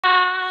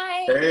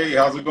Hey,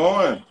 how's it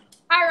going?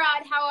 Hi,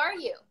 Rod. How are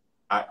you?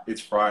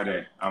 It's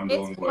Friday. I'm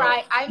doing It's well.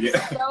 Friday. I'm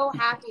Yeah, so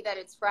happy that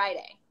it's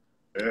Friday.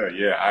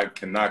 yeah. I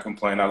cannot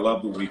complain. I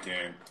love the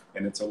weekend,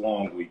 and it's a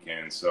long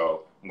weekend,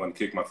 so I'm going to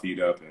kick my feet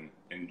up and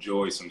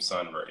enjoy some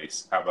sun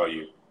rays. How about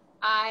you?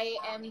 I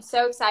am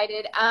so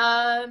excited.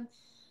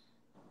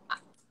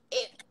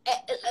 It,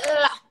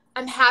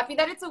 I'm happy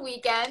that it's a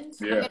weekend.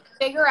 I'm Yeah. gonna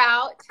figure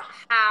out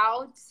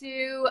how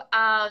to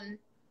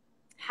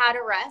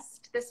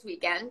rest this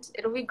weekend.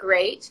 It'll be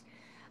great.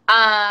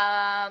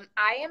 I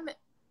am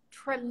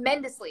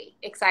tremendously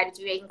excited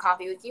to be making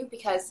coffee with you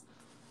because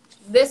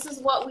this is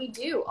what we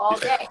do all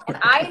day.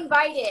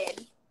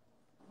 And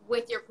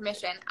with your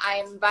permission,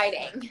 I'm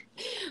inviting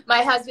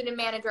my husband and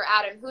manager,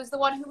 Adam, who's the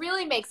one who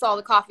really makes all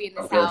the coffee in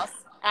this Okay. house.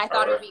 And I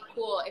thought All it would right. be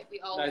cool if we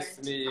all Nice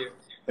to learned. meet you.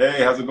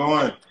 Hey, how's it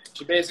going?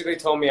 She basically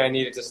told me I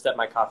needed to step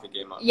my coffee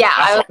game up. Yeah,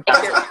 I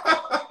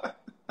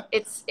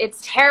was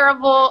it's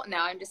terrible. No,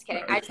 I'm just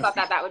kidding. I just thought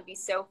that would be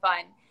so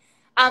fun.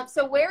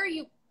 So where are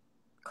you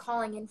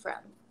calling in from?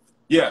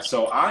 Yeah,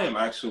 so I am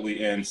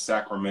actually in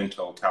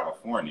Sacramento,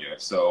 California.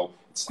 So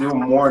it's still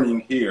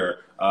morning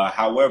here.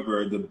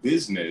 However, the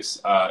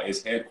business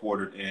is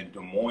headquartered in Des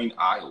Moines,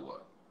 Iowa.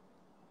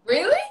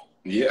 Really?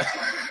 Yeah,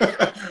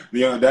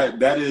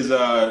 that is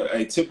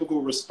a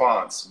typical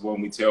response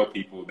when we tell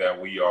people that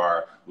we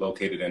are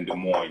located in Des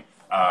Moines.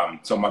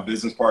 So my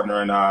business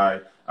partner and I,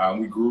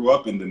 we grew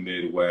up in the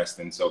Midwest,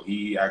 and so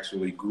he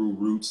actually grew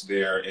roots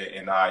there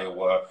in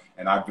Iowa,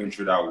 and I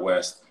ventured out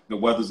west. The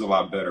weather's a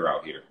lot better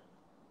out here.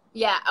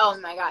 Yeah. Oh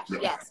my gosh.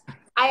 Yes.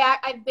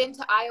 I've been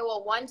to Iowa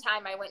one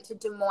time. I went to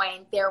Des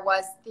Moines. There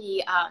was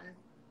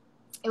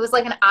it was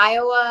like an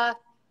Iowa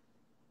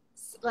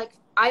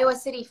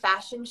City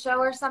fashion show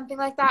or something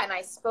like that. And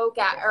I spoke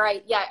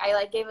I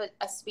gave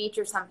a speech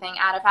or something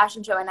at a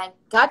fashion show, and I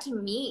got to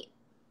meet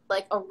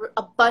like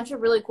a bunch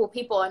of really cool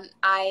people. And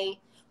I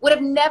would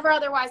have never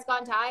otherwise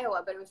gone to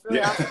Iowa, but it was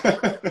really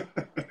awesome.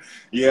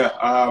 Yeah.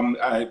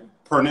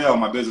 Pernell,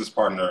 my business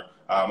partner,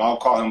 I'll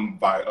call him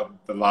by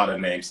a lot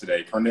of names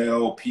today.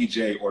 Pernell,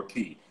 PJ, or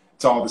P.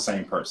 It's all the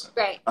same person.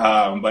 Right.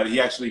 But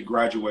he actually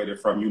graduated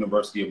from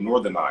University of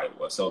Northern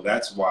Iowa, so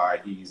that's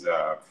why he's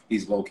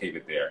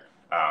located there.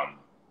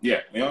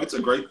 Yeah, it's a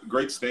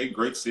great state,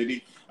 great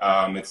city.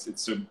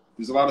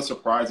 There's a lot of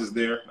surprises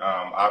there.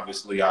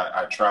 Obviously,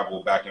 I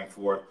travel back and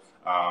forth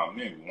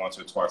maybe once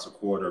or twice a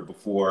quarter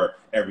before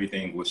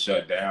everything was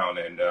shut down,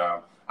 and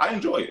I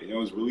enjoy it. It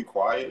was really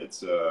quiet.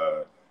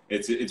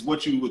 It's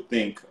what you would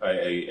think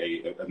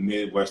a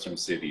Midwestern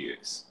city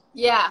is.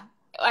 Yeah,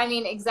 I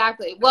mean,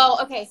 exactly. Well,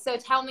 okay, so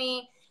tell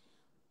me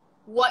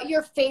what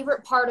your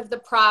favorite part of the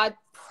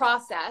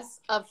process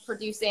of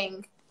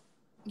producing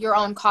your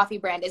own coffee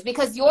brand is,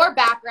 because your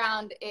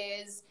background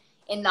is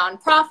in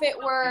nonprofit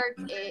work,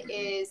 it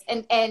is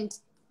and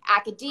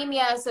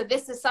academia. So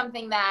this is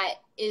something that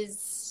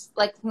is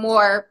like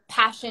more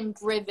passion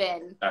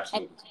driven.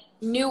 Absolutely.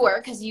 And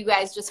newer, because you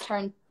guys just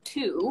turned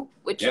 2,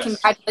 which Yes.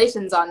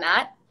 Congratulations on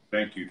that.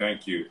 Thank you.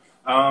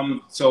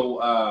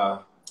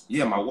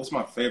 What's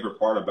my favorite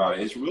part about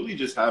it? It's really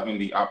just having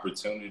the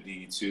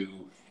opportunity to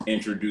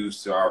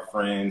introduce to our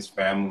friends,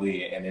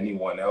 family, and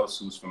anyone else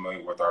who's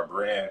familiar with our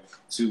brand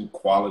to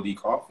quality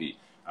coffee.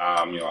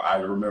 I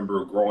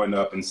remember growing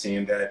up and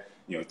seeing that,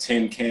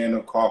 tin can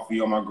of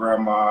coffee on my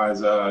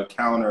grandma's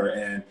counter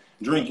and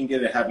drinking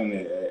it and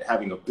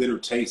having a bitter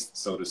taste,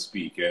 so to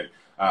speak. And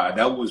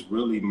that was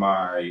really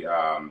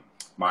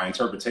my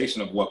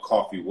interpretation of what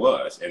coffee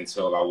was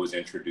until I was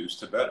introduced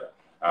to better.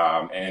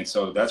 And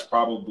so that's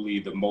probably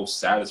the most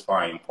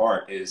satisfying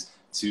part, is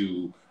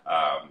to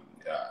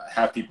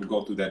have people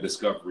go through that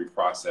discovery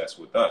process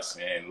with us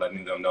and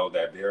letting them know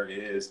that there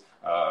is,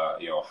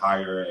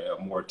 higher,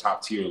 more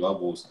top tier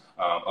levels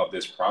of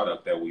this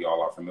product that we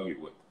all are familiar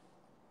with.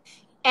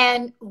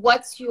 And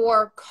what's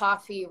your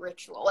coffee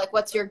ritual? Like,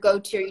 what's your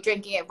go-to? Are you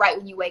drinking it right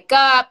when you wake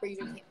up? Are you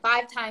drinking it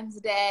 5 times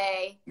a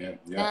day?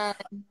 Yeah.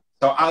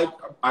 So I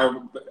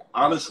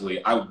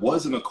honestly, I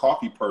wasn't a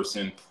coffee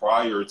person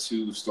prior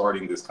to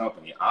starting this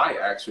company. I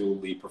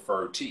actually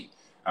prefer tea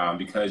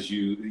because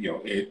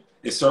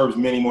it serves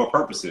many more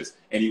purposes,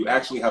 and you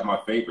actually have my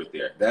favorite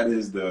there. That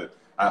is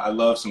I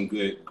love some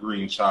good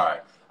green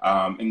chai,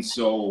 and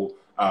so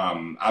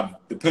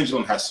the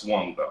pendulum has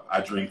swung though.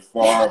 I drink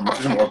far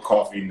much more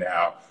coffee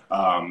now,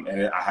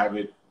 and I have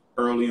it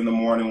early in the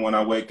morning when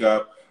I wake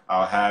up.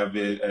 I'll have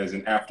it as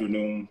an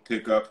afternoon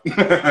pickup.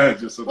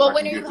 Just so well,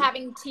 when are you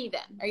having tea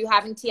then? Are you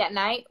having tea at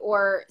night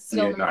or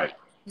still in the morning?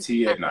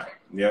 Tea at night.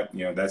 Yep.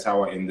 That's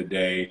how I end the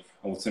day,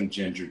 with some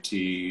ginger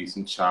tea,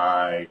 some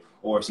chai,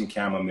 or some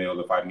chamomile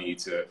if I need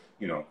to,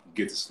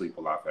 get to sleep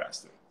a lot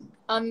faster.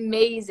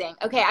 Amazing.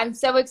 Okay, I'm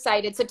so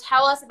excited. So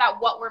tell us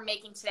about what we're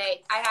making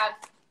today.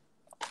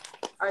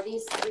 Are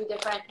these 3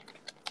 different?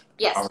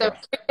 Yes, so 3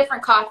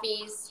 different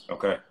coffees.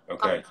 Okay.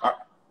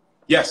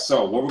 Yes,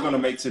 so what we're going to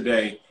make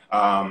today,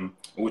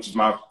 which is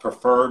my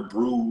preferred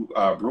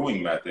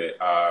brewing method,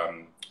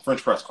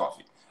 French press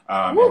coffee.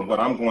 And what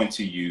I'm going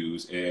to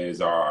use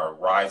is our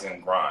Rise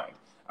and Grind.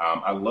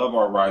 I love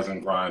our rise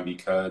and grind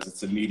because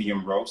it's a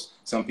medium roast.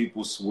 Some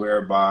people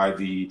swear by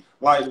the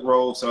light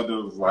roast,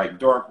 others like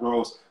dark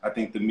roast. I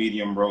think the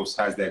medium roast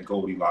has that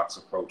Goldilocks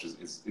approach.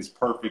 Is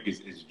perfect.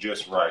 Is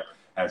just right.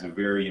 Has a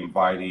very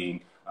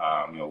inviting,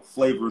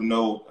 flavor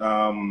note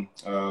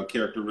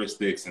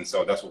characteristics, and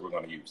so that's what we're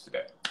going to use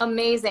today.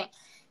 Amazing.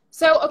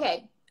 So,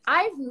 okay,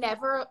 I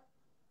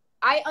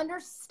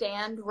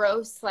understand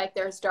roasts, like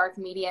there's dark,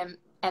 medium,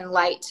 and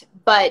light,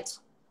 but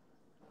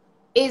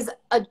is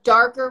a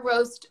darker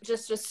roast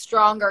just a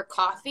stronger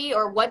coffee,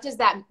 or what does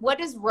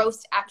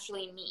roast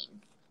actually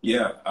mean?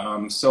 Yeah,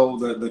 so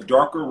the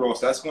darker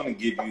roast, that's going to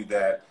give you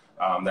that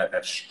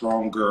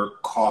stronger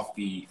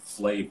coffee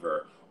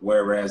flavor,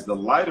 whereas the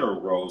lighter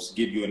roast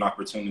give you an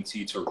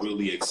opportunity to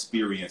really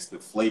experience the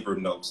flavor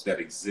notes that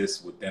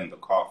exist within the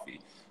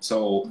coffee.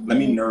 So let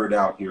me nerd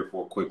out here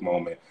for a quick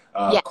moment.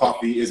 Yeah.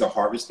 Coffee is a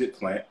harvested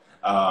plant.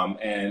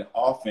 And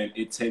often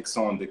it takes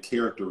on the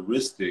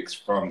characteristics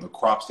from the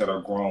crops that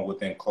are grown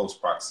within close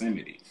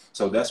proximity.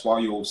 So that's why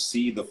you'll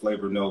see the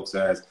flavor notes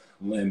as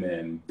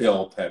lemon,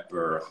 bell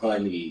pepper,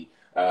 honey,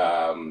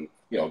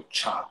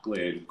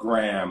 chocolate,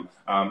 graham.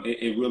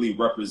 It really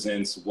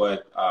represents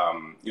what,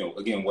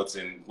 again, what's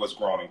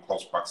grown in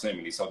close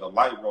proximity. So the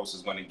light roast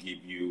is going to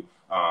give you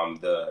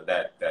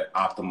that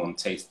optimum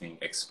tasting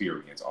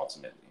experience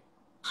ultimately.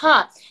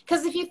 Huh?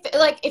 Because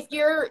if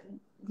you're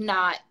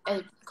not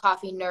a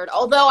coffee nerd,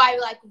 although I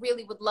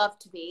really would love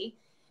to be,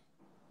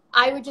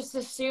 I would just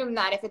assume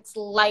that if it's a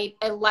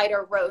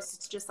lighter roast,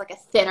 it's just like a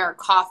thinner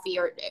coffee,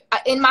 or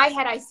in my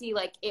head I see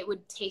like it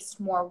would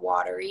taste more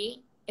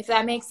watery, if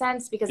that makes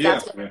sense, because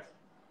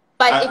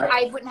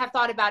I wouldn't have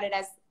thought about it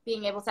as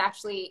being able to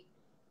actually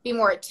be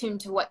more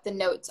attuned to what the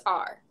notes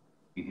are.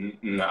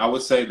 Mm-hmm. I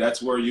would say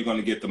that's where you're going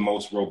to get the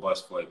most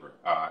robust flavor,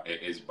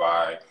 is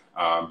by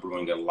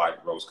brewing a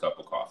light roast cup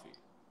of coffee.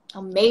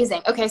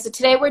 Amazing. Okay, so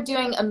today we're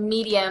doing a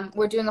medium.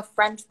 We're doing a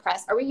French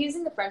press. Are we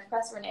using the French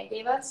press Renee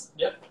gave us?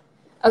 Yep.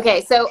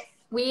 Okay, so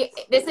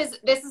this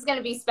is going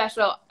to be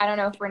special. I don't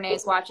know if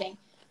Renee's watching,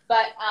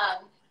 but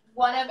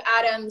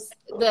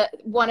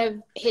one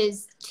of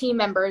his team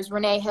members,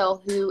 Renee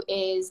Hill, who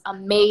is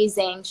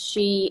amazing.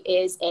 She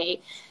is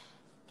a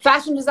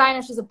fashion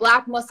designer. She's a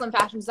Black Muslim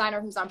fashion designer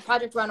who's on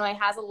Project Runway,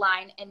 has a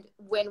line. And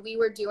when we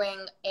were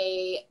doing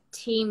a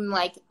team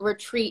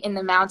retreat in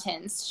the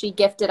mountains, she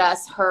gifted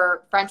us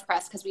her French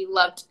press because we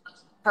loved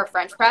her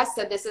French press.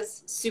 So this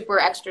is super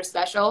extra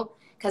special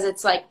because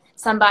it's like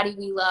somebody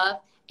we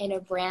love and a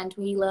brand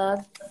we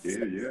love.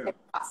 Yeah. It's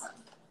awesome.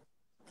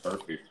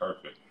 Perfect.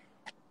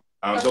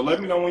 So let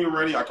me know when you're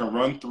ready. I can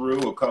run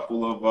through a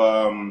couple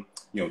of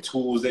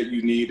tools that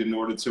you need in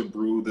order to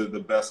brew the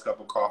best cup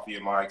of coffee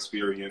in my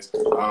experience.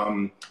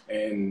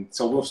 And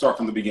so we'll start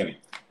from the beginning.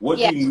 What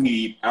do you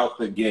need out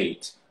the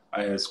gate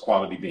as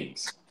quality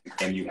beans?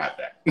 And you have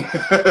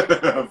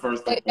that.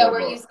 First and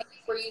foremost.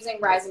 We're using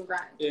Rise and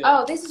Grind. Yeah.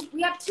 Oh,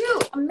 we have two.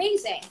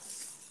 Amazing.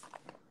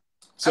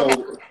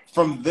 So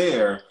from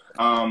there,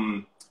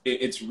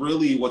 it's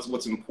really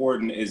what's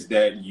important is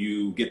that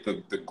you get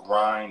the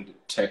grind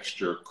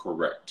texture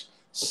correct.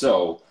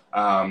 So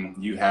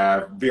you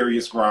have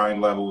various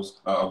ground levels.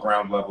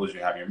 You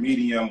have your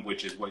medium,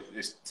 which is what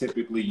is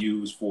typically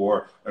used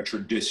for a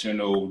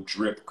traditional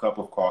drip cup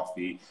of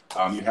coffee.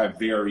 You have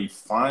very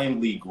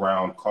finely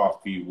ground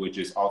coffee, which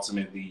is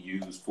ultimately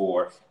used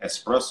for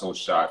espresso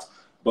shots.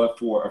 But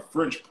for a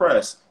French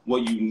press,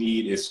 what you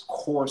need is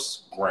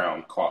coarse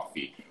ground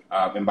coffee.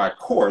 And by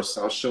coarse,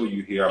 I'll show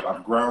you here.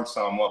 I've ground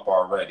some up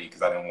already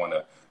because I didn't want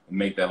to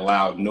make that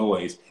loud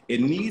noise.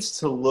 It needs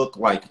to look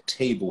like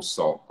table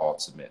salt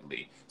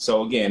ultimately.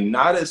 So again,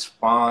 not as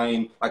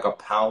fine like a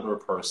powder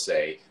per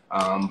se,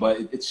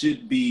 but it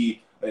should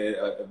be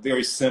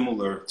very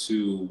similar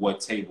to what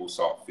table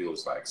salt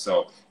feels like.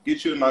 So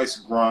get you a nice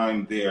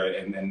grind there,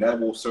 and that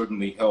will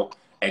certainly help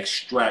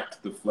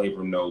extract the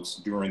flavor notes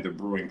during the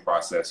brewing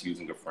process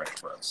using a French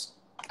press.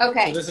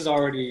 Okay. So this is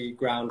already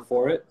ground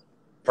for it?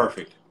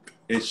 Perfect.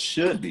 It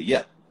should be,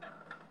 yeah.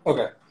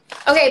 Okay.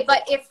 Okay,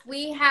 but if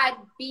we had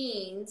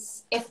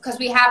beans, because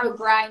we have a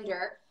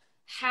grinder,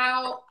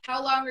 how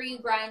long are you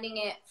grinding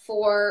it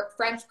for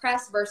French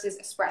press versus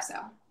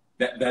espresso?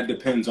 That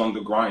depends on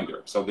the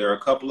grinder. So there are a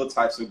couple of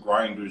types of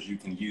grinders you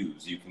can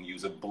use. You can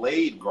use a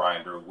blade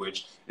grinder,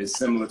 which is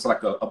similar to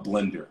like a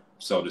blender,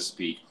 so to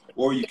speak.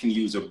 Or you can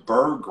use a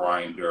burr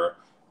grinder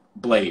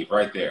blade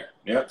right there.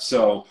 Yep.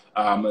 So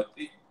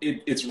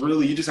it's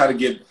really, you just have to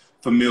get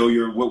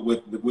familiar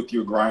with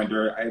your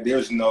grinder.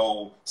 There's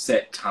no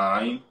set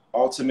time.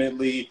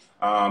 Ultimately,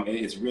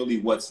 it's really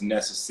what's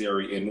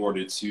necessary in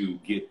order to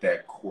get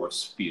that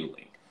coarse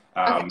feeling.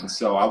 Okay.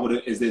 So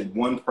is it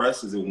one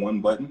press? Is it one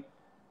button?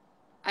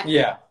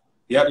 Yeah.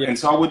 Yep. Yeah. And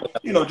so I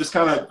would, just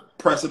kind of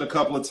press it a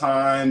couple of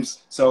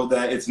times so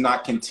that it's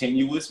not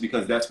continuous,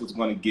 because that's what's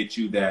going to get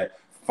you that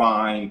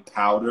fine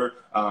powder.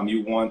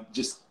 You want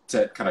just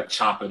to kind of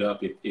chop it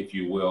up, if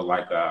you will,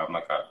 like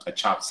a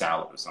chopped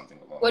salad or something.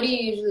 What do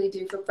you usually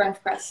do for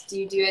French press? Do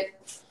you do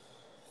it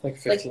Like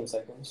 15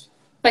 seconds.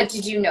 But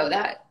did you know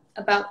that?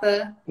 about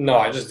the? No,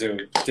 I just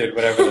did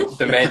whatever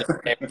the manual.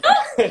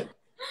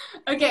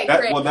 Okay,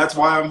 great. Well, that's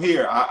why I'm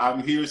here.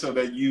 I'm here so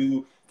that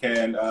you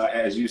can,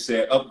 as you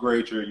said,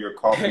 upgrade your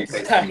coffee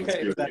tasting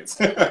experience.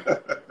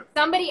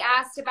 Somebody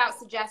asked about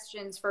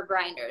suggestions for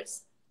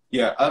grinders.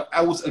 Yeah,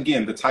 I was,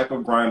 again, the type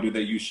of grinder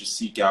that you should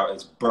seek out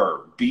is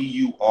burr,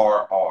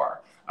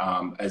 B-U-R-R,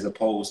 as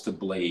opposed to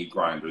blade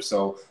grinder.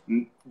 So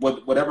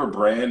whatever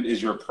brand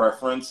is your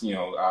preference,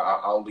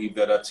 I'll leave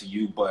that up to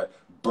you, but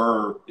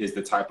burr is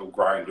the type of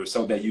grinder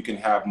so that you can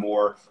have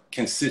more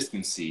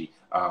consistency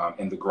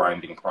in the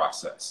grinding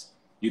process.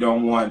 You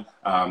don't want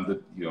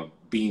the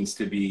beans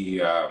to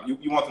be,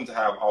 you want them to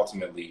have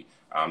ultimately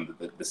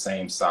the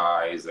same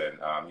size and,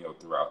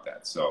 throughout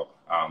that. So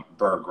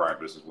burr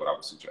grinders is what I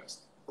would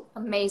suggest.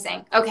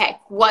 Amazing. Okay,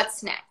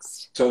 what's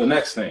next? So the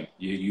next thing,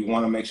 you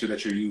want to make sure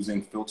that you're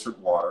using filtered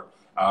water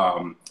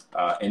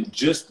and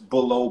just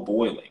below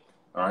boiling.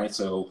 All right,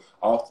 so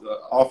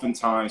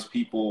oftentimes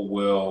people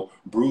will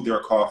brew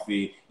their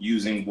coffee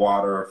using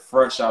water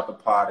fresh out the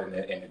pot and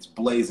it's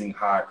blazing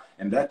hot,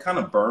 and that kind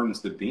of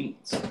burns the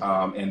beans,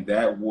 and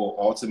that will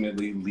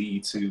ultimately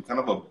lead to kind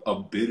of a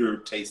bitter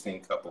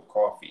tasting cup of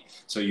coffee.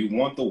 So you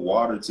want the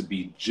water to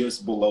be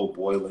just below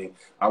boiling.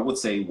 I would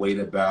say wait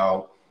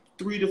about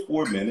 3 to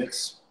 4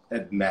 minutes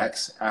at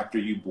max after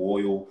you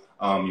boil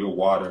your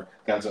water.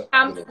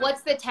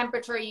 What's the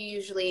temperature you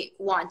usually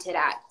want it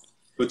at?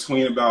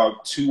 Between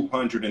about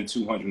 200 and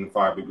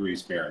 205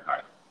 degrees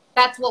Fahrenheit.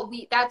 That's what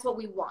we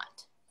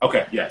want.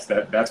 Okay, yes,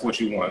 that's what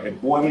you want.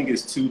 If boiling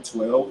is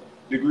 212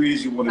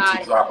 degrees, you want it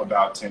to drop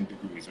about 10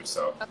 degrees or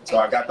so. Okay. So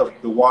I got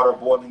the water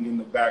boiling in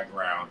the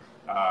background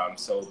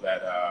so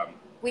that...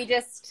 we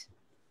just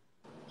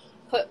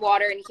put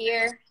water in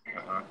here.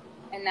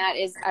 And that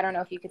is, I don't know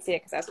if you could see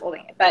it because I was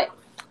holding it, but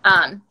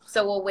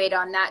so we'll wait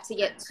on that to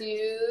get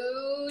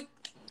to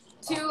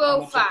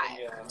 205.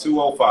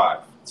 205.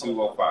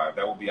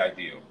 That would be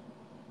ideal.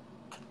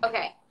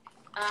 Okay.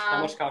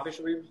 How much coffee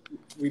should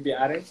we be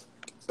adding?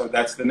 So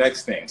that's the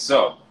next thing.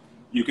 So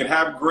you can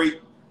have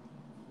great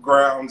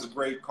grounds,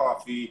 great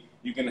coffee.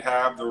 You can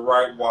have the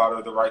right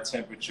water, the right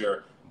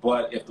temperature.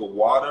 But if the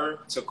water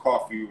to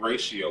coffee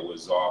ratio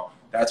is off,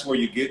 that's where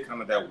you get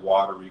kind of that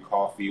watery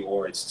coffee,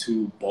 or it's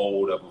too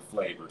bold of a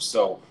flavor.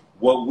 So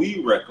what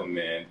we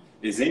recommend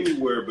is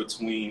anywhere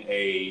between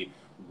a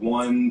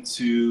 1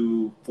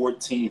 to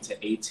 14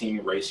 to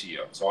 18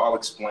 ratio. So I'll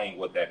explain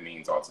what that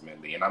means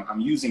ultimately. And I'm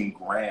using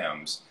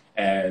grams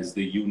as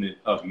the unit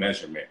of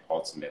measurement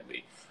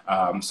ultimately.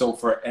 So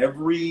for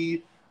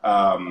every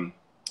gram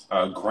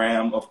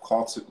of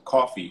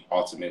coffee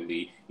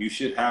ultimately, you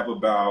should have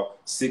about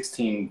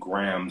 16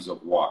 grams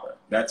of water.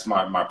 That's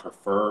my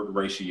preferred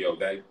ratio.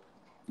 That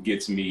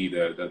gets me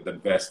the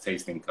best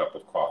tasting cup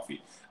of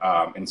coffee.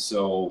 And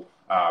so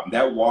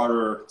that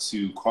water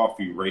to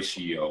coffee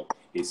ratio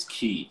is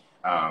key.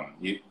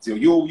 So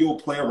you'll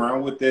play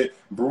around with it.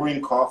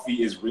 Brewing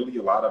coffee is really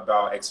a lot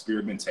about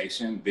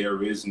experimentation.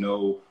 There is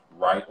no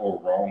right or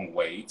wrong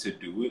way to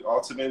do it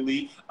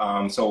ultimately.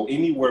 So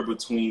anywhere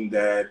between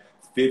that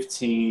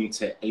 15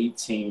 to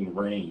 18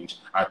 range,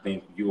 I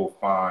think you'll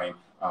find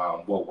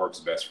what works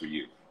best for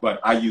you. But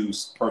I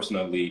use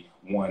personally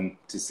 1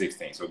 to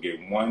 16. So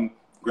get 1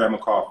 gram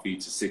of coffee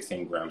to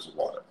 16 grams of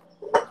water.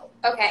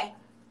 Okay.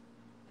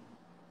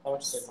 How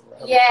much is a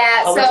gram?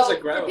 Yeah, so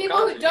for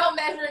people who don't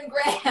measure in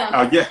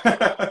grams.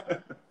 Yeah.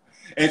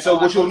 And so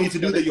what you'll need to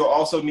do, that you'll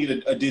also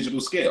need a digital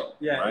scale,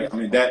 yeah, right? Yeah. I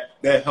mean,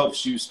 that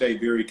helps you stay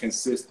very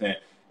consistent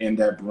in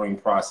that brewing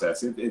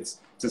process. It's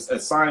just a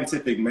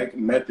scientific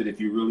method if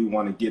you really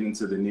want to get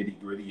into the nitty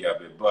gritty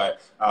of it.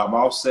 But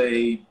I'll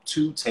say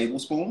 2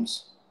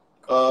 tablespoons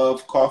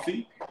of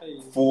coffee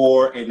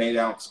for an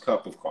 8-ounce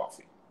cup of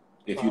coffee.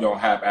 If you don't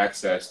have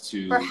access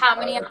to... For how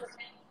many?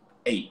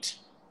 8.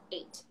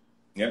 8.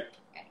 Yep.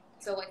 Okay.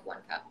 So like 1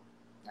 cup.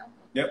 No?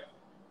 Yep.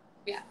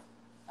 Yeah.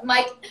 I'm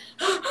like,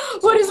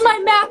 what is my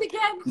math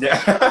again?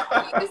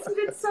 Yeah. This has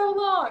been so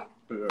long.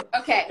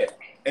 Okay.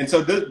 And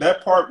so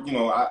that part,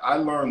 I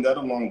learned that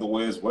along the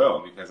way as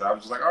well, because I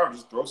was just like, oh,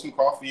 just throw some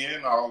coffee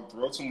in, I'll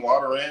throw some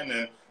water in,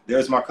 and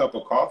there's my cup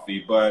of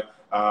coffee. But,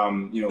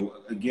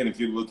 again, if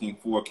you're looking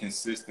for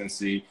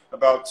consistency,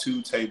 about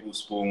 2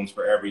 tablespoons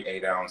for every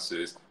 8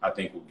 ounces, I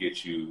think will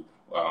get you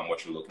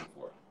what you're looking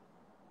for.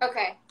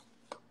 Okay.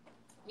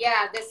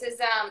 Yeah, this is,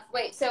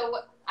 wait, so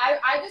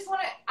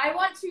I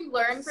want to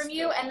learn from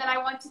you, and then I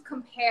want to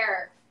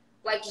compare.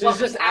 Like she's what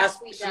just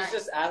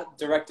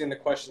directing the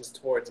questions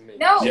towards me.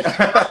 No, Yeah.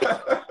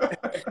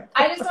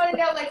 I just want to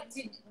know,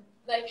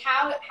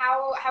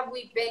 how have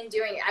we been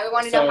doing it? I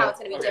want to know how it's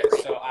going to be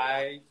different. So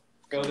I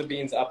go the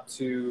beans up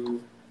to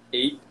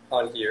 8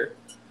 on here.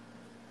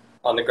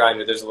 On the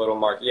grinder, there's a little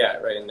mark. Yeah,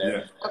 right in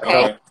there. Yeah.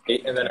 Okay.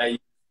 8, and then I use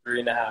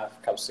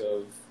 3.5 cups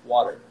of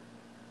water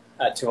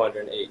at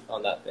 208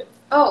 on that thing.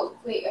 Oh,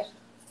 wait.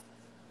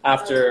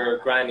 After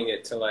grinding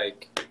it to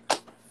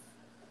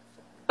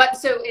But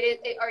so is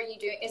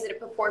it a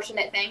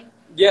proportionate thing?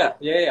 Yeah.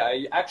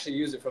 I actually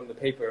used it from the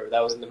paper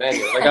that was in the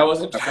manual. I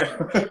wasn't trying.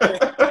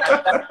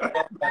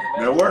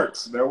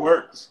 That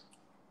works.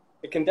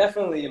 It can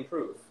definitely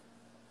improve.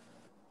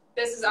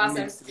 This is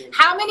awesome.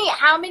 How many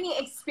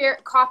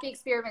coffee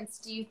experiments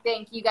do you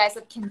think you guys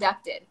have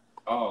conducted?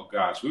 Oh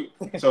gosh,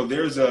 so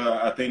there's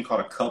a thing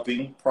called a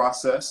cupping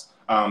process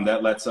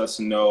that lets us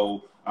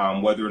know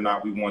whether or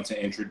not we want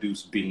to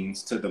introduce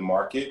beans to the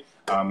market,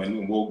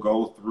 and we'll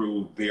go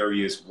through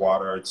various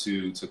water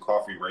to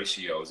coffee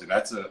ratios, and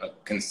that's a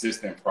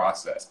consistent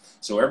process.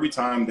 So every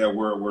time that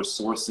we're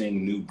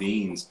sourcing new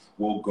beans,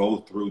 we'll go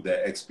through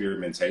the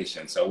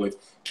experimentation. So it's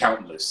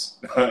countless,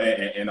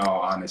 in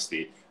all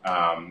honesty,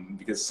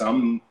 because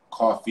some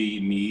coffee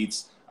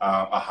needs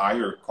a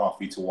higher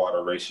coffee to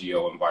water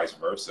ratio and vice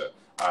versa.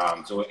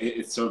 So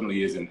it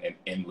certainly is an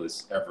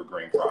endless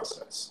evergreen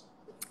process.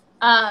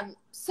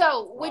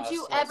 So would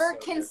you ever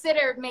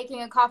consider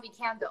making a coffee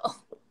candle?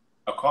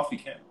 A coffee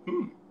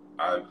can?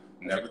 I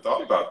never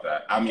thought about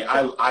that. I mean,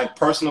 I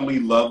personally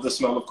love the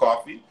smell of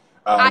coffee.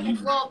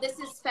 Well, this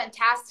is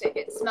fantastic.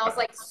 It smells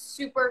like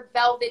super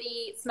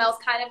velvety. It smells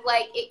kind of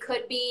like it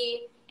could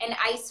be an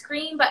ice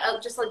cream, but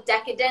just a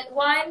decadent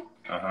one.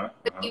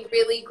 Would be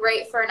really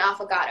great for an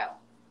affogato.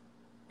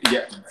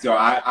 Yeah, so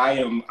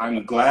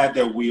I'm glad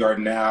that we are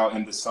now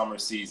in the summer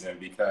season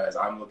because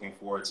I'm looking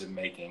forward to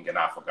making an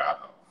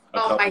affogato. A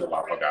couple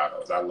of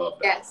affogatos. I love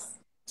that.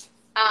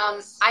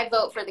 Yes. I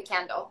vote for the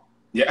candle.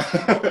 Yeah,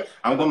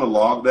 I'm going to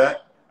log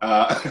that,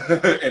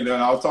 and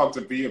then I'll talk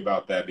to B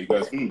about that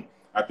because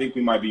I think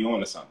we might be on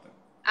to something.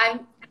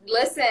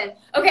 Listen.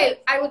 Okay,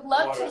 I would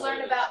love to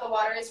learn about the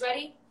water is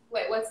ready.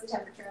 Wait, what's the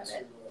temperature of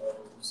it?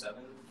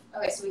 7.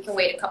 Okay, so we can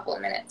wait a couple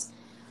of minutes.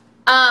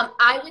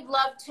 I would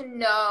love to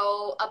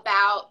know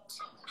about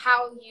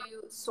how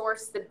you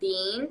source the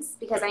beans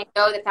because I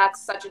know that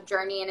that's such a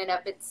journey in and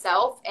of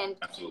itself. And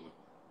absolutely.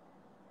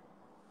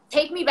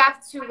 Take me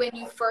back to when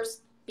you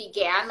first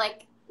began.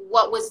 Like,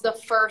 what was the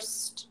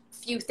first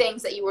few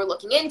things that you were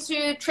looking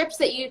into, trips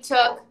that you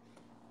took,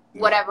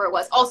 whatever it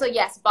was. Also,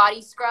 yes,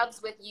 body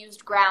scrubs with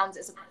used grounds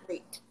is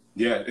great.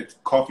 Yeah,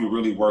 coffee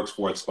really works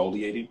for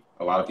exfoliating.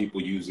 A lot of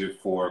people use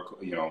it for,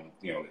 in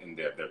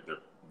their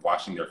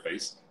washing their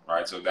face.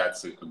 Right, so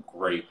that's a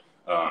great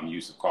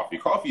use of coffee.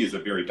 Coffee is a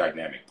very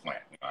dynamic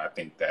plant. I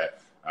think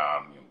that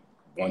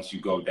once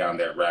you go down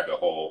that rabbit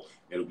hole,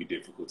 it'll be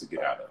difficult to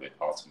get out of it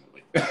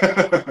ultimately.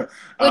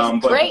 Which is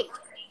great.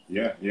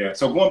 Yeah.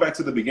 So going back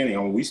to the beginning,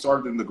 when we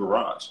started in the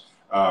garage,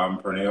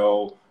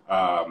 Pernell,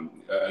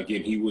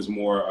 again, he was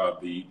more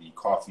of the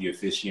coffee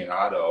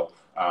aficionado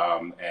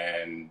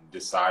and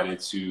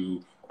decided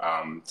to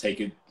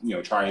take it,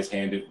 try his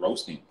hand at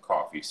roasting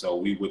coffee. So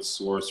we would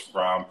source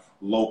from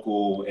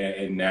local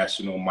and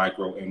national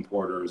micro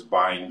importers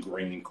buying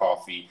green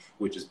coffee,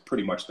 which is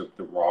pretty much the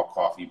raw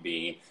coffee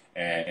bean,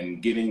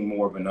 and getting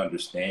more of an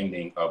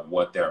understanding of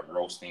what that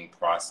roasting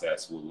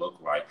process will look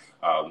like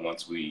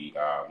once we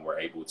were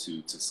able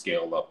to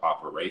scale up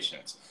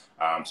operations.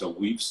 So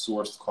we've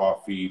sourced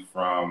coffee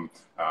from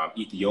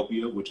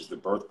Ethiopia, which is the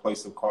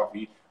birthplace of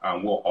coffee.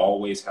 We'll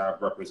always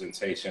have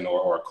representation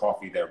or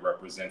coffee that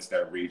represents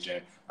that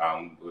region,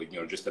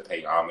 just to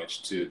pay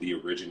homage to the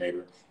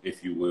originator,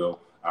 if you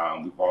will.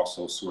 We've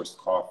also sourced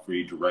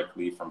coffee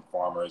directly from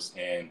farmers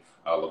in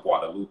La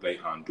Guadalupe,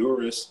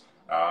 Honduras,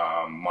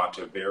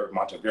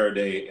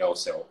 Monteverde, El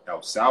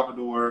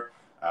Salvador,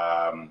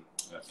 a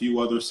few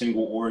other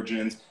single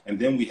origins, and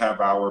then we have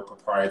our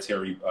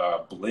proprietary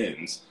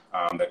blends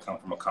that come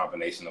from a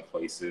combination of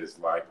places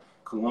like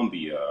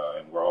Colombia,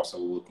 and we're also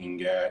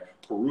looking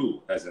at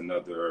Peru as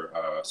another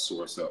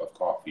source of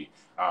coffee.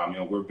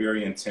 We're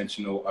very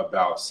intentional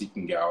about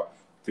seeking out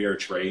fair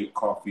trade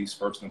coffees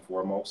first and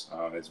foremost.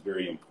 It's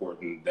very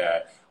important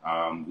that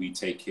we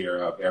take care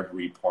of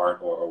every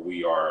part, or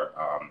we are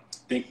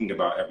thinking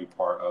about every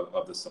part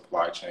of the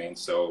supply chain.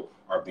 So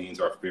our beans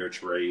are fair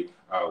trade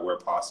where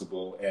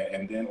possible,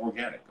 and then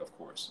organic, of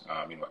course.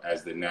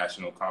 As the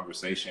national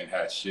conversation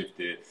has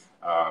shifted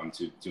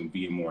to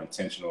being more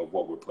intentional of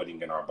what we're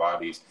putting in our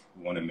bodies,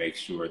 we want to make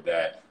sure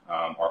that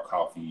our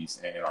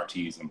coffees and our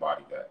teas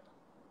embody that.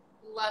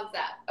 Love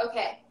that.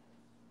 Okay.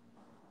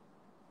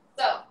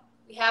 So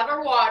we have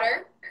our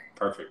water.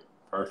 Perfect.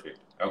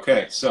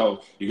 Okay,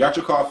 so you got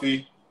your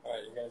coffee,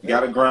 you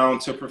got it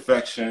ground to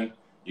perfection,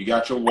 you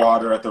got your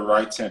water at the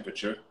right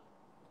temperature,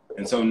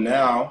 and so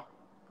now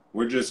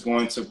we're just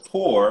going to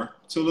pour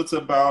till it's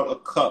about a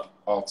cup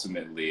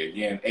ultimately.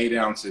 Again, 8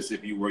 ounces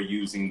if you were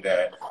using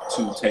that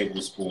 2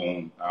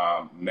 tablespoon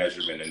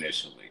measurement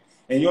initially.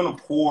 And you're going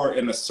to pour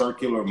in a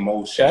circular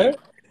motion.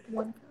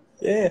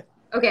 Yeah.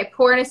 Okay,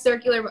 pour in a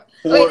circular motion.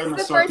 Wait,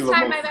 this is the first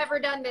time I've ever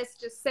done this,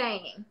 just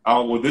saying.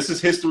 Oh, well, this is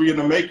history in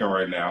the making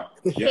right now.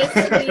 Yeah.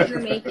 History in the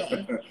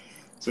making.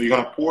 So you're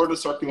going to pour the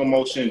circular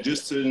motion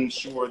just to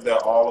ensure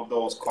that all of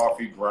those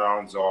coffee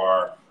grounds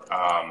are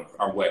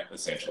wet,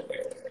 essentially.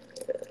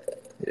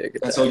 Yeah,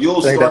 and so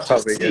you'll start to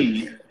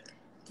see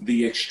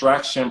the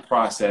extraction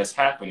process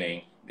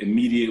happening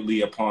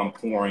immediately upon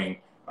pouring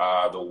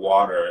the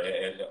water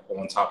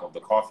on top of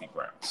the coffee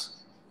grounds.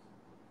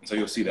 And so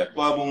you'll see that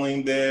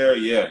bubbling there.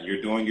 Yeah,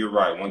 you're doing it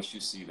right once you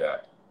see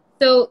that.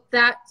 So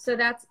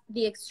that's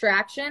the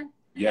extraction?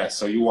 Yes,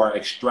 so you are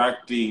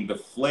extracting the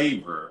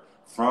flavor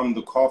from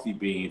the coffee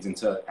beans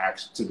into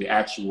to the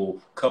actual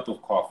cup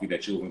of coffee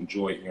that you'll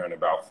enjoy here in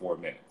about 4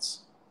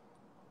 minutes.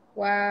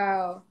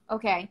 Wow.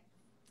 Okay.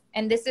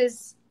 And this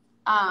is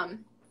how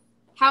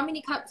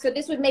many cups? So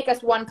this would make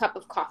us 1 cup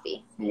of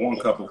coffee. 1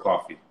 cup of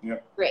coffee.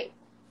 Yep. Great.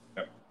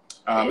 Yep.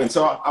 And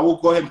so I will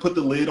go ahead and put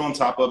the lid on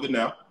top of it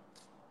now.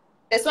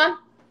 This one?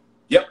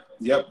 Yep.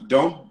 Yep.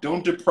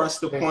 Don't depress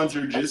the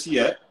plunger just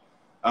yet.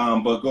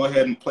 But go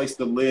ahead and place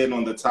the lid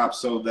on the top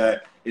so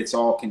that it's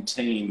all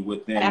contained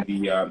within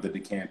the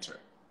decanter.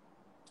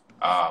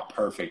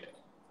 Perfect.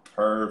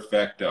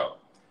 Perfecto.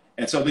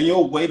 And so then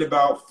you'll wait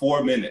about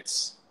 4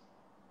 minutes.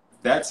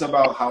 That's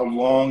about how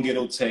long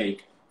it'll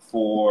take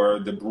for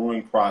the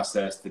brewing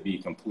process to be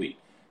complete.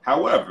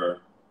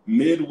 However,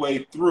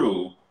 midway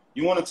through,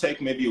 you want to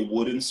take maybe a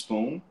wooden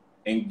spoon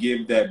and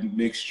give that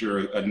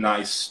mixture a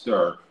nice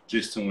stir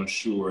just to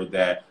ensure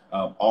that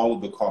all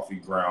of the coffee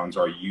grounds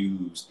are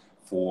used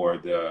for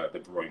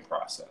the brewing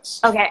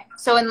process. Okay,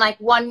 so in like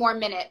 1 more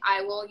minute,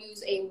 I will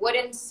use a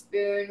wooden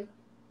spoon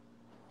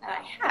that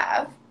I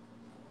have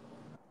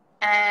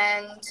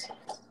and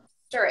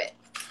stir it.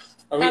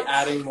 Are we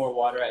adding more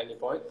water at any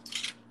point?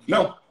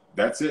 No,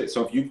 that's it.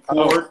 So if you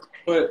pour,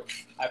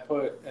 I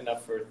put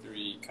enough for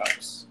 3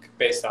 cups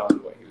based on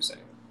what he was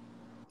saying.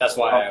 That's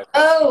why.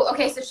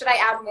 Okay. So should I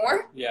add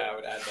more? Yeah, I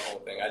would add the whole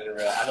thing. I didn't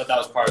realize. I thought that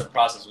was part of the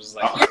process. Was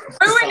like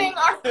ruining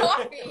our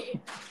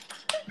coffee.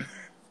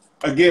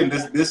 Again,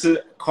 this is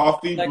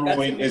coffee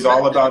brewing is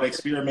all about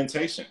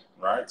experimentation,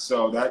 right?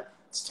 So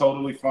that's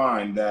totally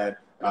fine. That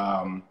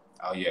oh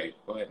yeah,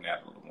 go ahead and add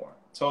a little more.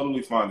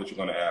 Totally fine that you're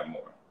going to add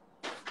more.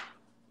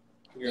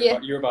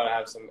 You're about to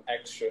have some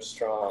extra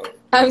strong.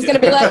 I was going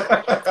to be like,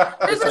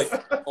 this is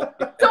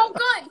so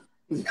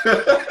good.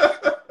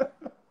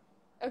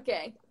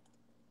 Okay.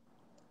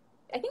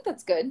 I think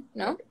that's good.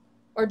 No?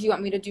 Or do you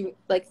want me to do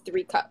like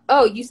 3 cups?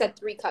 Oh, you said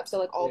 3 cups, so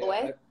like all the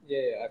way?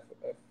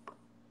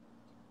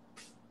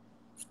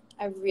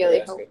 I really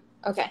hope. Good.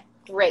 Okay,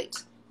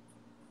 great.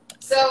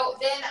 So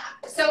then,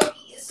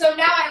 so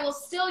now I will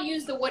still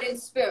use the wooden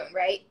spoon,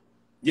 right?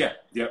 Yeah,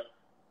 yep.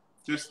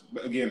 Just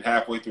again,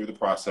 halfway through the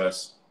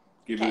process,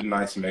 give it a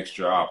nice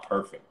mixture.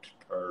 Perfect.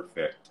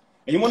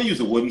 And you want to use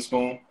a wooden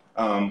spoon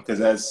because,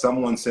 as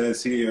someone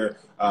says here,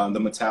 the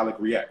metallic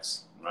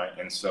reacts, right?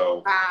 And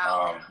so,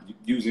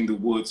 using the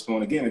wood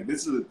spoon again,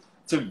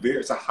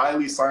 it's a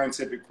highly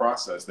scientific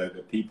process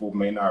that people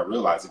may not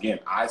realize. Again,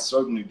 I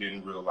certainly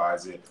didn't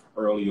realize it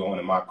early on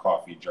in my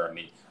coffee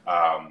journey.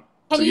 Can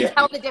you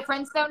tell the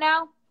difference though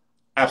now?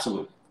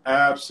 Absolutely.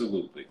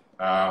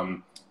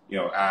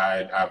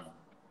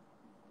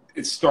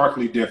 It's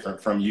starkly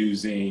different from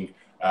using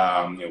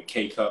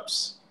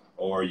K-cups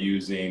or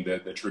using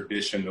the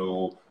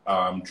traditional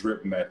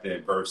drip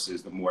method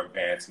versus the more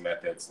advanced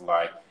methods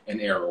like an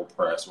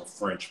AeroPress or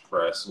French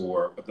press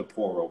or the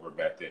pour over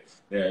method.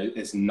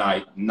 It's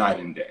night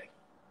and day.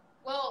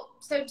 Well,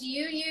 so do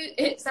you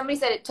use, somebody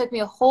said it took me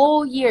a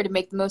whole year to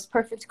make the most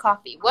perfect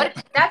coffee.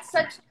 That's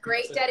such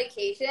great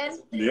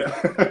dedication. Yeah.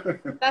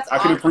 That's I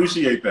can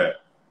appreciate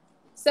that.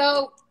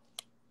 So,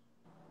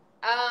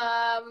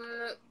 I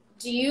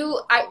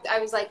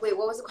was like, wait,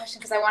 what was the question?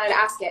 Because I wanted to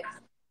ask it.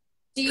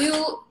 Do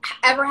you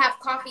ever have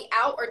coffee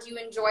out, or do you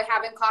enjoy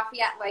having coffee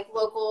at like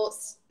local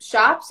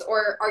shops,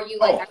 or are you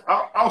like?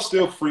 I'll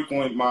still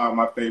frequent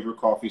my favorite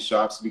coffee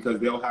shops because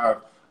they'll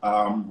have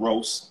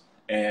roasts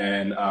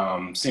and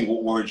single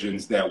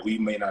origins that we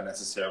may not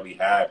necessarily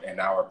have in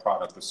our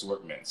product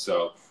assortment.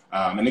 So,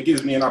 and it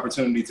gives me an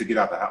opportunity to get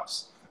out the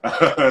house.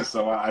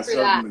 So I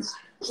certainly.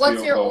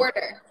 What's your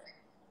order?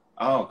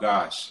 Oh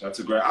gosh, that's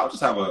a great. I'll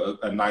just have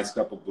a nice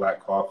cup of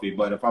black coffee.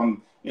 But if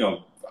I'm,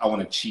 I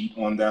want to cheat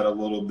on that a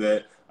little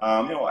bit.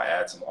 I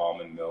add some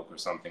almond milk or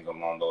something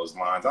along those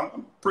lines.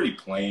 I'm pretty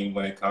plain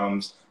when it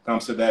comes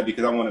to that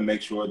because I want to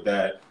make sure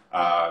that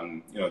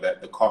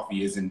that the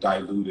coffee isn't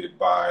diluted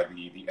by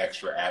the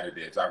extra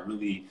additives.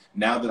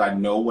 Now that I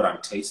know what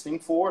I'm tasting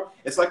for,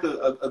 it's like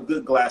a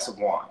good glass of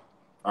wine.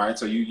 All right,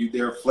 so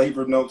there are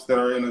flavor notes that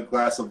are in a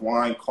glass of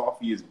wine.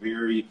 Coffee is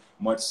very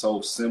much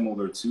so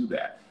similar to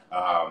that.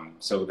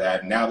 So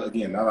that now that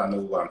I know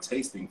what I'm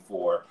tasting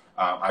for,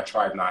 I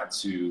try not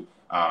to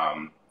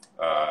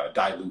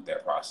dilute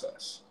that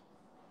process.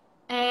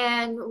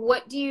 And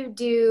what do you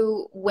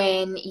do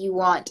when you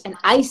want an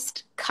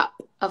iced cup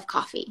of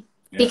coffee?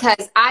 Yeah.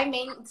 Because I'm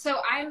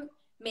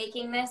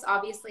making this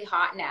obviously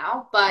hot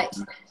now, but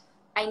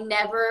I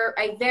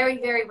very,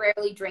 very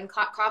rarely drink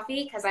hot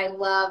coffee because I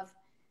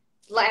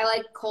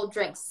like cold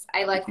drinks.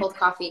 I like cold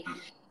coffee.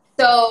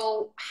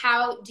 So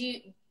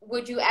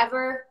would you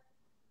ever,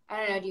 I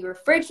don't know, do you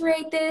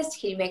refrigerate this?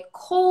 Can you make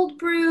cold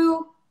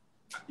brew?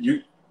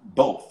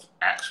 Both,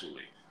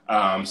 actually.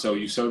 So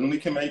you certainly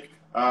can make,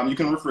 you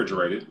can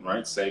refrigerate it,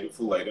 right? Save it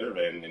for later,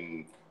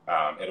 and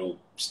it'll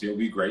still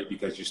be great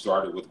because you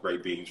started with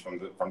great beans from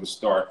the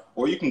start.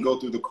 Or you can go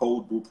through the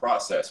cold brew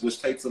process,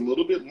 which takes a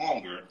little bit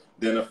longer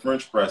than a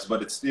French press,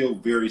 but it's still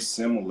very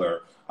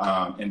similar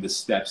in the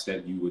steps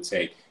that you would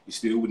take. You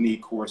still would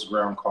need coarse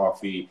ground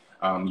coffee.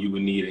 You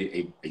would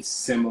need a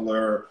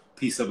similar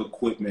piece of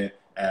equipment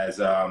as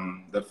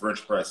the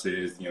French press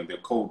is, you know, the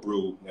cold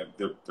brew,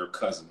 they're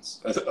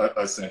cousins,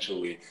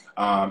 essentially.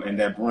 And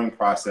that brewing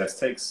process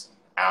takes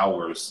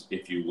hours,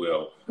 if you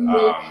will,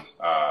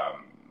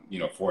 you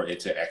know, for it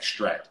to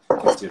extract,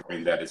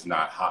 considering that it's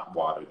not hot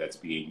water that's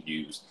being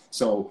used.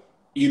 So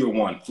either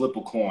one, flip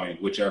a coin,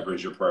 whichever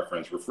is your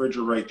preference.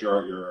 Refrigerate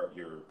your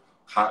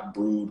hot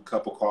brewed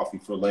cup of coffee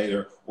for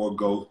later, or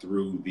go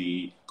through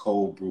the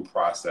cold brew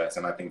process,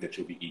 and I think that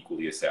you'll be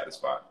equally as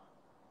satisfied.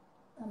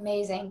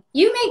 Amazing.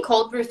 You made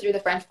cold brew through the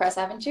French press,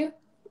 haven't you?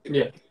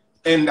 Yeah.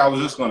 And I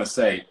was just going to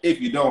say, if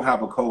you don't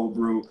have a cold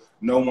brew,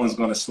 no one's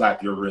going to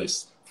slap your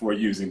wrist for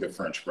using the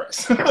French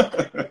press.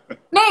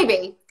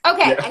 Maybe.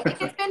 Okay, Yeah. I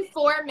think it's been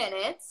 4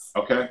 minutes.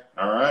 Okay,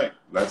 all right.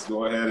 Let's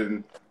go ahead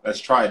and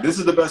let's try it. This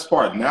is the best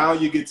part. Now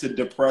you get to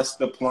depress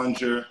the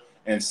plunger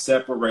and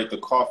separate the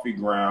coffee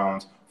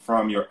grounds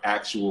from your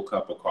actual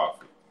cup of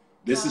coffee.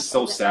 This is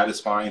so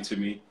satisfying to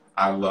me.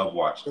 I love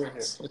watching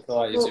this. It's a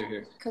lot easier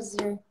here. Because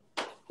you're...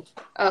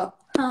 Oh,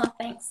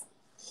 thanks.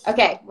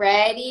 Okay,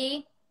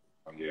 ready?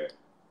 Oh, yeah.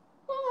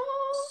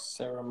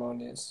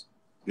 Ceremonious.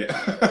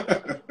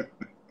 Yeah.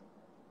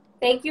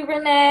 Thank you,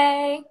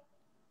 Renee.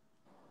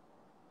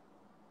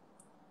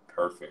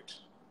 Perfect.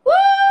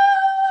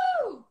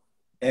 Woo!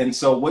 And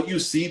so what you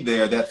see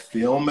there, that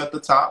film at the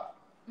top,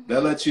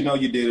 that lets you know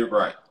you did it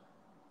right.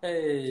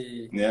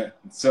 Hey. Yeah.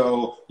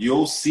 So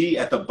you'll see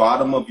at the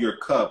bottom of your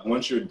cup,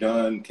 once you're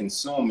done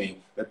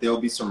consuming, that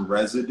there'll be some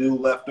residue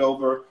left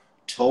over.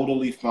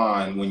 Totally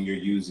fine when you're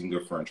using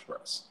the French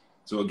press.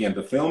 So again,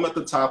 the film at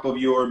the top of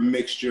your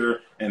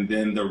mixture and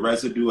then the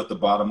residue at the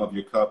bottom of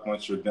your cup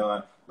once you're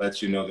done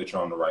lets you know that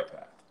you're on the right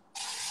path.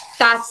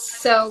 That's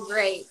so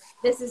great.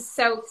 This is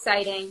so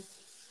exciting.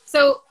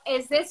 So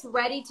is this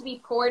ready to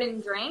be poured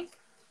and drank?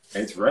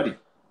 It's ready.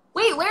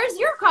 Wait, where's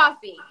your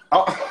coffee?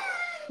 Oh.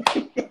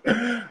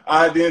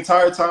 The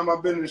entire time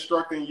I've been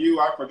instructing you,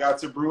 I forgot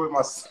to brew it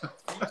myself.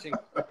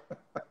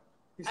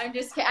 I'm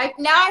just kidding.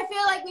 Now I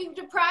feel like we've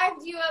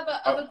deprived you of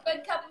a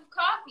good cup of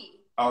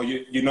coffee. Oh,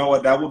 you know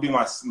what? That will be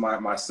my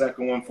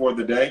second one for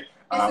the day.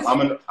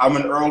 I'm an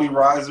early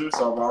riser,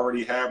 so I've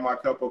already had my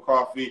cup of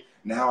coffee.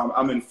 Now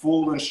I'm in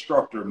full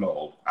instructor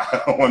mode.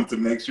 I want to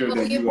make sure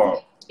that you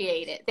are.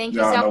 Appreciate it. Thank you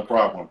so much. No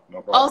problem.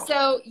 No problem.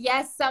 Also,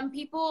 yes, some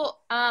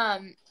people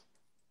I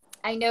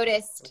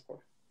noticed,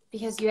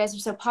 because you guys are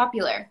so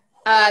popular,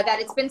 that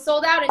it's been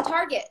sold out in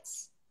Target.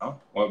 Oh,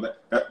 well,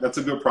 that's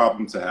a good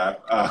problem to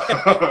have.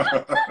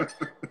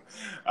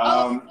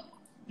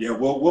 Yeah,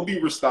 we'll be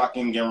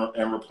restocking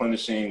and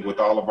replenishing with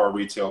all of our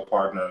retail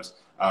partners.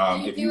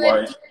 Do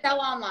you sell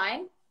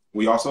online?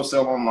 We also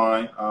sell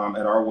online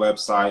at our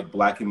website,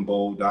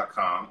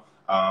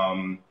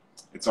 blackandbold.com.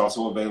 It's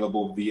also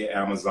available via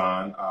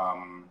Amazon,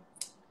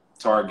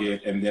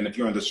 Target, and then if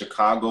you're in the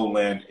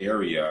Chicagoland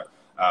area,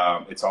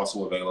 it's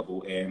also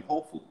available in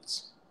Whole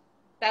Foods.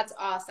 That's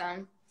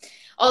awesome.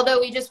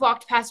 Although we just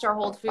walked past our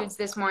Whole Foods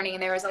this morning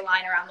and there was a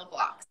line around the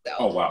block. So.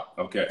 Oh wow!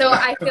 Okay. So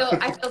I feel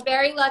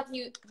very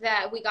lucky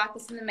that we got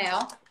this in the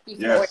mail.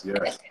 Yes.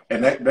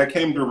 And that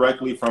came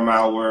directly from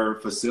our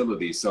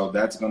facility. So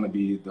that's going to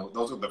be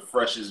those are the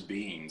freshest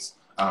beans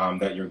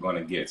that you're going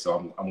to get.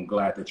 So I'm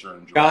glad that you're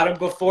enjoying. Got them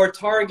before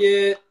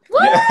Target.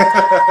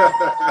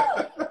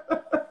 Yeah.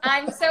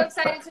 I'm so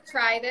excited to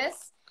try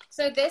this.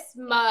 So this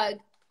mug,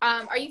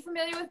 are you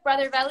familiar with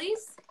Brother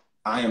Vellies?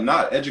 I am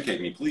not. Educate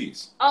me,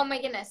 please. Oh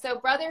my goodness. So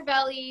Brother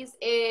Vellies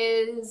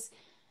is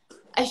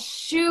a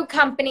shoe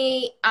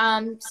company,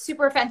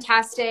 super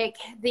fantastic.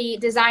 The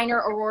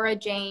designer, Aurora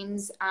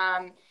James,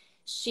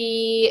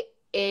 she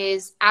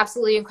is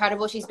absolutely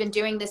incredible. She's been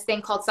doing this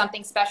thing called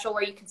Something Special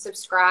where you can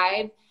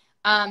subscribe.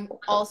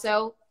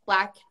 Also,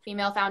 Black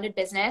female-founded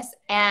business.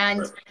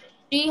 And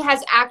she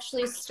has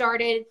actually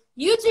started,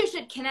 you two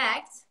should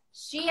connect.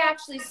 She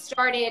actually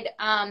started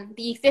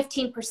the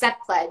 15%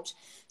 pledge.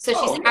 So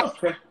she's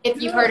actually,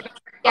 if you've heard of it,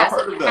 yes, I've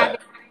heard of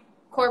that.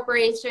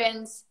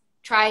 Corporations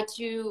try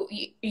to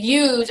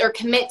use or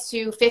commit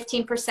to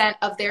 15%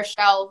 of their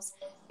shelves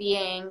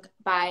being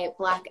by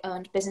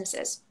Black-owned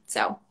businesses.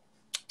 So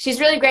she's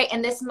really great,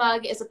 and this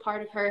mug is a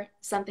part of her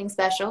Something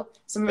Special.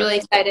 So I'm really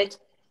excited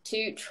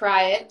to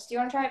try it. Do you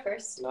want to try it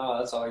first? No,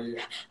 that's all you.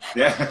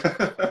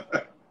 Yeah.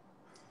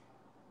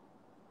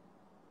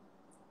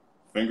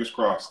 Fingers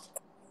crossed.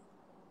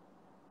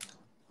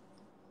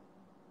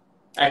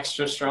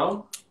 Extra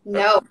strong?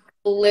 No,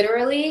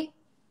 literally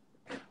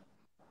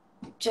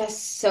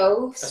just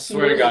so smooth. I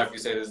swear to God, if you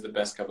say this is the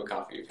best cup of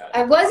coffee you've had.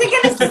 I wasn't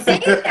going to say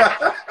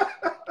that.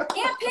 I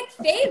can't pick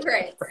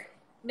favorites.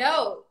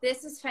 No,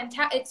 this is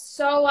fantastic. It's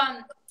so,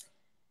 I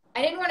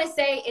didn't want to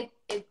say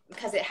it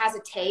because it has a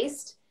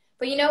taste,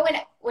 but you know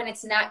when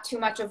it's not too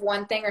much of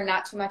one thing or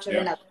not too much of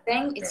another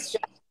thing, it's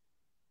just.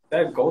 They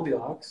have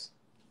Goldilocks.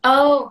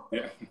 Oh,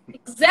 Yeah.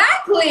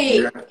 Exactly.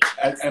 Yeah.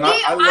 And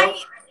See,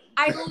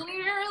 I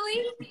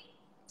literally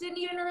didn't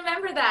even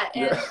remember that.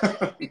 And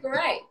you're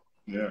right.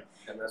 Yeah.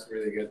 And that's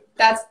really good.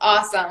 That's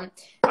awesome.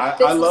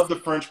 I love the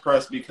French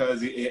press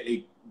because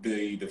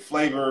the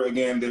flavor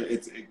again.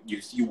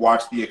 You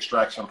watch the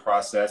extraction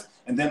process,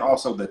 and then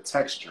also the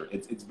texture.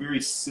 It's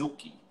very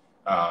silky.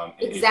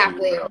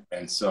 Exactly. If you will.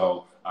 And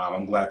so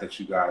I'm glad that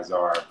you guys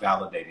are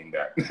validating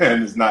that,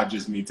 and it's not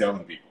just me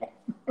telling people.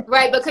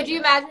 Right, but could you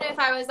imagine if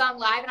I was on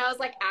live and I was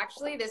like,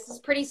 actually, this is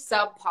pretty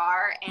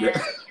subpar, and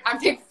Yeah. I'm a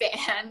big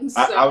fan.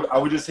 So. I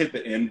would just hit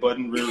the end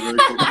button really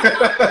quick.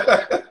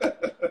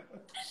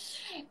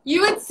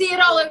 You would see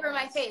it all over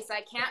my face. I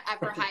can't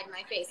ever hide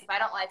my face. If I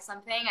don't like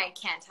something, I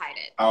can't hide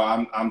it.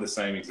 Oh, I'm the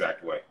same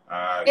exact way.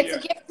 It's a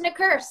gift and a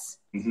curse.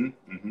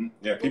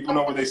 Yeah, people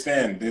know where they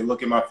stand. They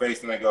look at my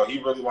face and they go, he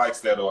really likes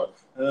that, or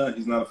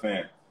he's not a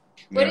fan.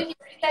 What did you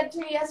say to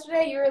me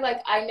yesterday? You were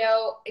like, I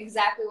know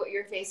exactly what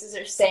your faces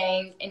are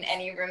saying in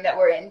any room that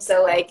we're in.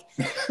 So, like,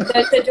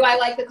 so do I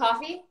like the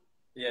coffee?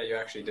 Yeah, you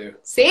actually do.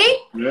 See?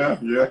 Yeah.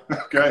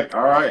 Okay.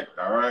 All right.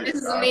 This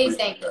is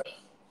amazing.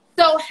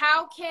 So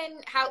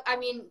I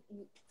mean,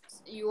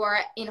 you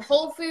are in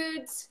Whole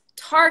Foods,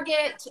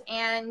 Target,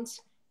 and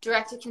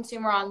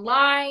direct-to-consumer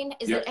online.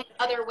 Is there any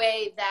other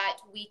way that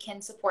we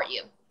can support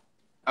you?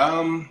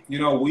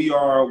 We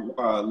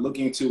are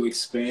looking to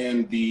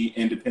expand the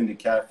independent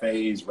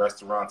cafes,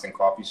 restaurants, and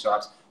coffee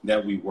shops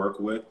that we work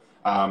with.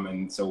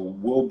 And so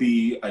we'll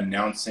be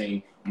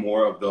announcing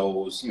more of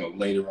those,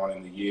 later on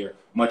in the year.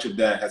 Much of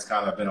that has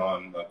kind of been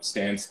on a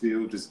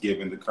standstill, just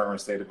given the current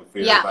state of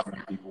affairs. Yeah. Not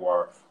many people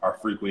are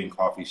frequenting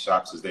coffee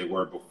shops as they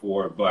were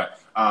before.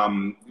 But,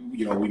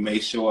 we may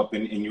show up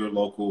in your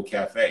local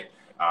cafe.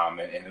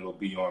 And it'll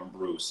be on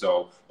brew.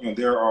 So,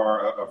 there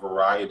are a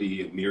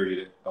variety, a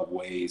myriad of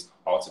ways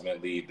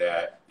ultimately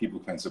that people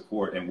can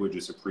support, and we're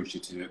just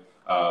appreciative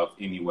of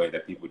any way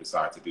that people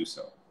decide to do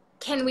so.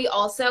 Can we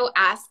also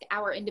ask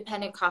our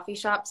independent coffee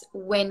shops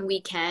when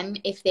we can,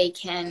 if they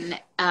can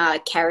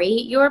carry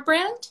your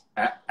brand?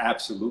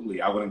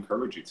 Absolutely. I would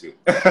encourage you to.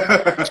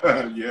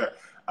 Yeah.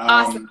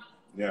 Awesome.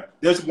 Yeah.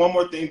 There's one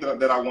more thing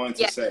that I wanted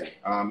to say,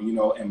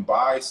 and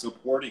by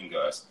supporting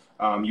us,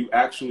 you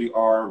actually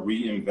are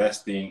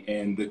reinvesting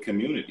in the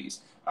communities.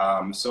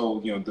 So,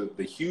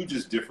 the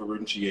hugest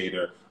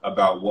differentiator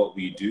about what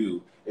we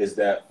do is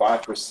that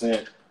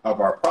 5% of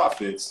our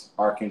profits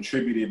are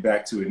contributed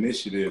back to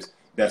initiatives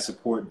that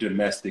support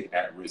domestic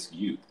at-risk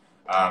youth.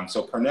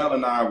 So Pernell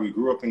and I, we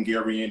grew up in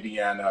Gary,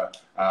 Indiana,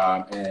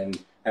 and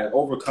had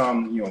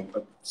overcome,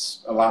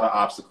 a lot of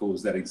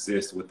obstacles that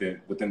exist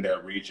within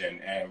that region.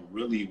 And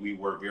really, we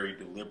were very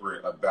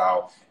deliberate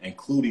about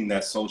including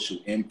that social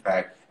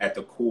impact at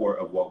the core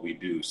of what we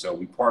do. So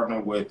we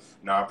partner with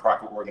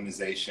nonprofit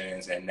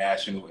organizations and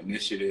national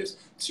initiatives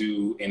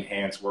to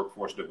enhance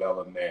workforce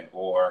development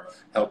or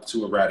help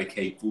to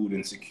eradicate food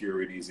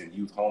insecurities and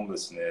youth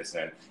homelessness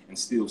and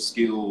instill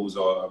skills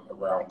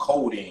around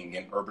coding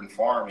and urban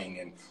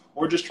farming,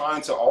 or just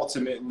trying to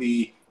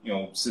ultimately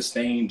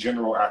sustain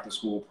general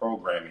after-school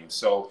programming.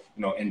 So,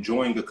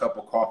 enjoying a cup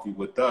of coffee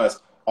with us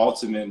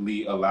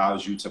ultimately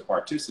allows you to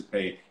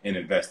participate in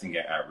investing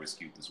in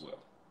at-risk youth as well.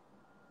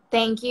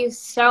 Thank you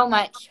so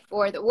much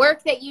for the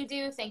work that you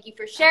do. Thank you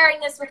for sharing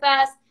this with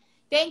us.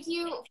 Thank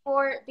you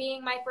for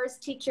being my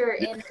first teacher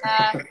in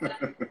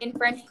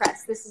French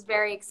press. This is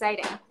very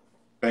exciting.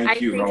 Thank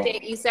you. I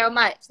appreciate you so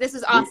much. This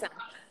is awesome.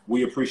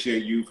 We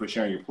appreciate you for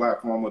sharing your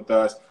platform with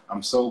us.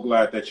 I'm so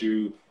glad that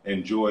you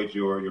enjoyed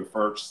your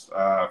first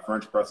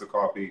French press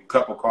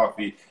cup of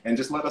coffee, and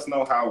just let us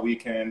know how we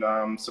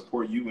can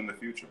support you in the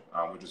future.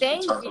 We're just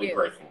eternally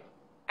grateful.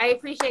 I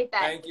appreciate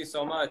that. Thank you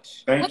so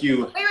much. Thank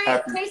you.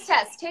 Wait, taste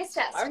test. This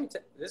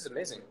is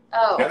amazing.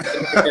 Oh.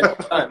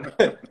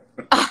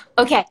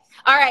 Okay.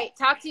 All right.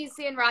 Talk to you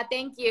soon, Rod.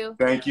 Thank you.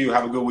 Thank you.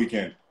 Have a good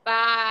weekend.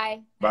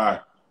 Bye.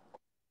 Bye.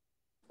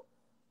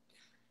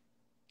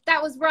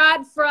 That was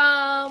Rod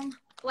from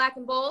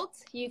BLK Bold.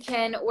 You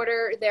can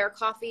order their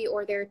coffee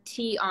or their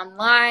tea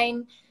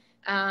online.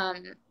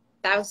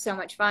 That was so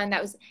much fun.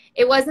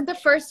 It wasn't the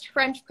first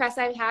French press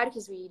I've had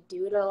because we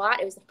do it a lot.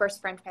 It was the first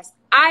French press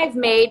I've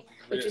made,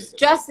 which is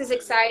just as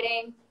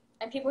exciting.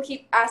 And people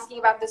keep asking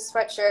about this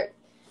sweatshirt.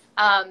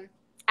 Adam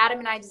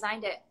and I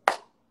designed it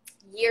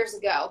years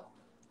ago.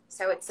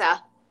 So it's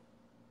a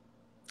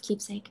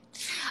keepsake.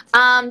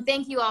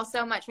 Thank you all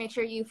so much. Make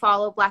sure you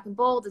follow BLK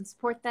Bold and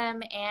support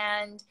them.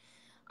 And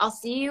I'll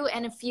see you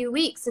in a few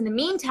weeks. In the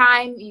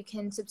meantime, you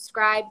can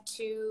subscribe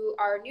to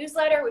our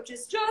newsletter, which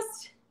is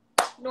just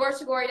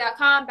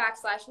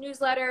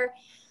nortagori.com/newsletter,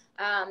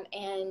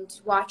 and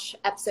watch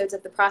episodes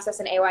of The Process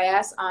and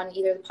AYS on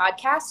either the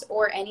podcast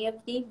or any of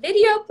the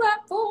video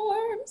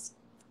platforms.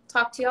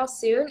 Talk to y'all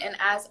soon. And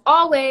as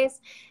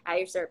always, at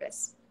your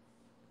service.